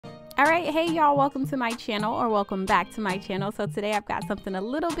Alright, hey y'all, welcome to my channel, or welcome back to my channel. So today I've got something a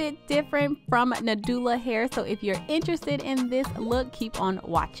little bit different from Nadula hair. So if you're interested in this look, keep on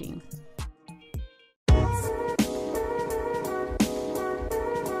watching.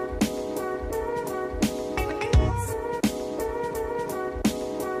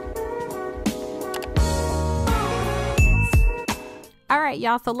 Alright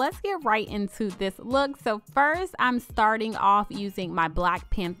y'all, so let's get right into this look. So first I'm starting off using my Black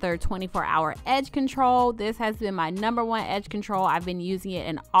Panther 24-hour edge control. This has been my #1 edge control. I've been using it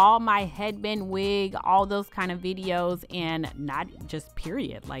in all my headband wig, all those kind of videos, and not just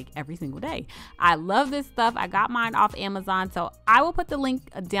period, like every single day. I love this stuff. I got mine off Amazon, so I will put the link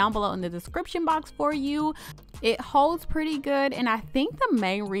down below in the description box for you. It holds pretty good, and I think the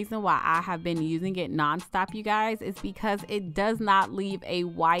main reason why I have been using it nonstop, you guys, is because it does not leave a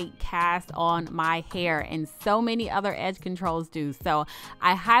white cast on my hair, and so many other edge controls do. So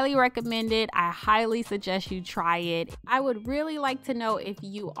I highly recommend it. I highly suggest you try it. I would really like to know if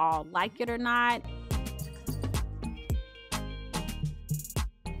you all like it or not.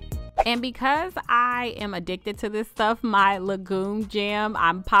 And because I am addicted to this stuff, my legume jam,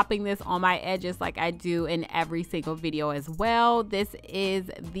 I'm popping this on my edges like I do in every single video as well. This is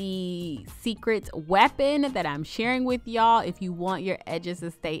the secret weapon that I'm sharing with y'all. If you want your edges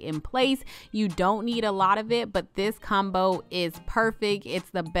to stay in place, you don't need a lot of it, but this combo is perfect. It's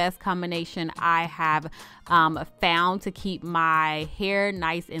the best combination I have found to keep my hair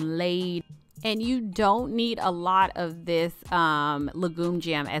nice and laid. And you don't need a lot of this legume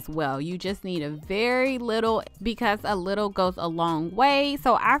jam as well. You just need a very little, because a little goes a long way.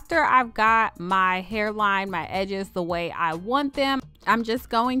 So after I've got my hairline, my edges the way I want them, I'm just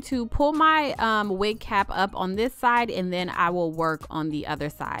going to pull my wig cap up on this side, and then I will work on the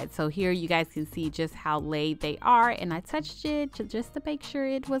other side. So here you guys can see just how laid they are, and I touched it just to make sure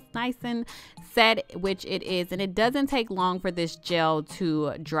it was nice and set, which it is. And it doesn't take long for this gel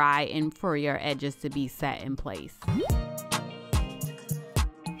to dry and for your edges to be set in place.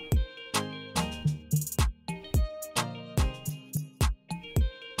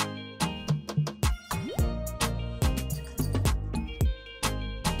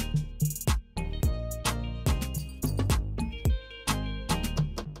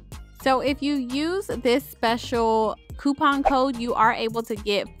 So if you use this special coupon code, you are able to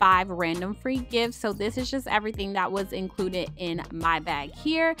get 5 random free gifts. So this is just everything that was included in my bag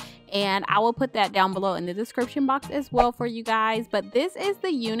here, and I will put that down below in the description box as well for you guys. But this is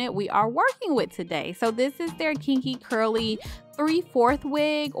the unit we are working with today. So this is their kinky curly 3/4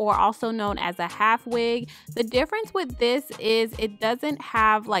 wig, or also known as a half wig. The difference with this is it doesn't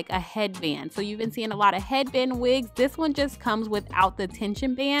have like a headband. So you've been seeing a lot of headband wigs. This one just comes without the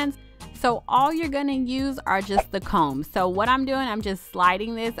tension bands. So all you're gonna use are just the combs. So what I'm doing, I'm just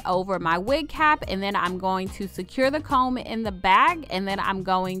sliding this over my wig cap, and then I'm going to secure the comb in the back, and then I'm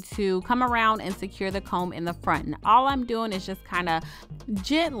going to come around and secure the comb in the front. And all I'm doing is just kind of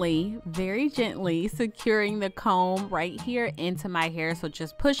gently, very gently securing the comb right here into my hair. So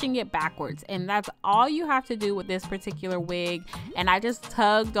just pushing it backwards, and that's all you have to do with this particular wig. And I just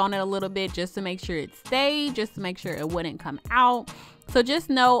tugged on it a little bit just to make sure it stayed, just to make sure it wouldn't come out. So just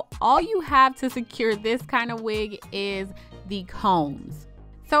know all you have to secure this kind of wig is the combs.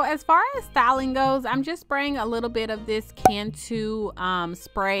 So as far as styling goes, I'm just spraying a little bit of this Cantu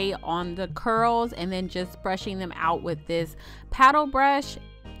spray on the curls, and then just brushing them out with this paddle brush.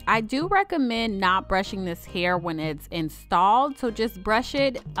 I do recommend not brushing this hair when it's installed. So just brush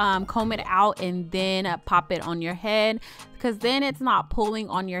it, comb it out, and then pop it on your head, because then it's not pulling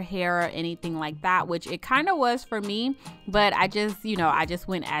on your hair or anything like that, which it kind of was for me. But I just, you know, I just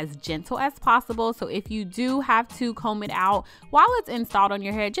went as gentle as possible. So if you do have to comb it out while it's installed on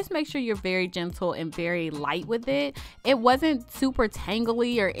your hair, just make sure you're very gentle and very light with it. It wasn't super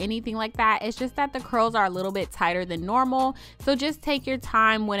tangly or anything like that. It's just that the curls are a little bit tighter than normal. So just take your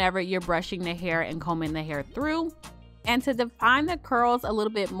time whenever you're brushing the hair and combing the hair through. And to define the curls a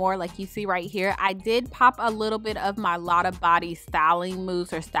little bit more, like you see right here, I did pop a little bit of my Lotta Body styling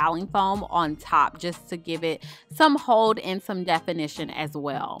mousse or styling foam on top, just to give it some hold and some definition as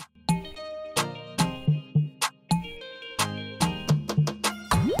well.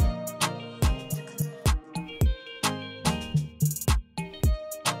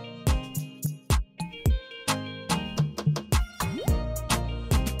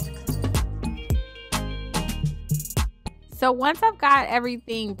 So once I've got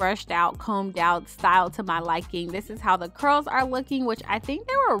everything brushed out, combed out, styled to my liking, this is how the curls are looking, which I think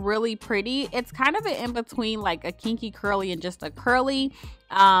they were really pretty. It's kind of an in-between, like a kinky curly and just a curly,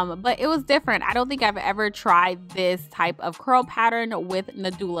 but it was different. I don't think I've ever tried this type of curl pattern with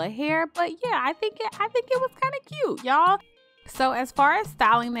Nadula hair, but yeah, I think it was kind of cute, y'all. So as far as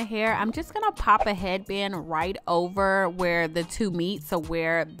styling the hair, I'm just gonna pop a headband right over where the two meet, so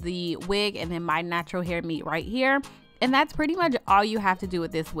where the wig and then my natural hair meet right here. And that's pretty much all you have to do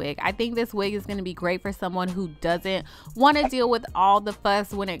with this wig. I think this wig is going to be great for someone who doesn't want to deal with all the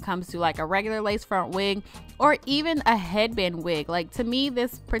fuss when it comes to like a regular lace front wig or even a headband wig. Like, to me,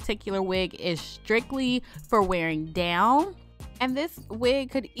 this particular wig is strictly for wearing down. And this wig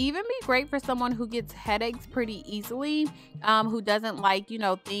could even be great for someone who gets headaches pretty easily, who doesn't like, you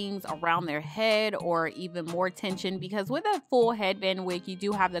know, things around their head or even more tension, because with a full headband wig, you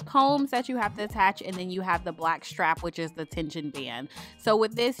do have the combs that you have to attach, and then you have the black strap, which is the tension band. So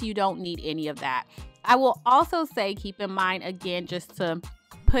with this, you don't need any of that. I will also say, keep in mind, again, just to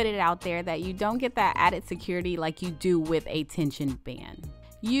put it out there, that you don't get that added security like you do with a tension band.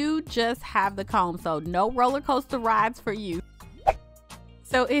 You just have the comb, so no roller coaster rides for you.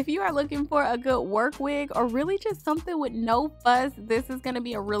 So if you are looking for a good work wig or really just something with no fuss, this is going to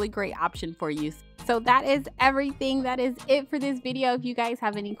be a really great option for you. So that is everything. That is it for this video. If you guys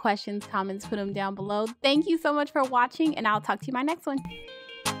have any questions, comments, put them down below. Thank you so much for watching, and I'll talk to you in my next one.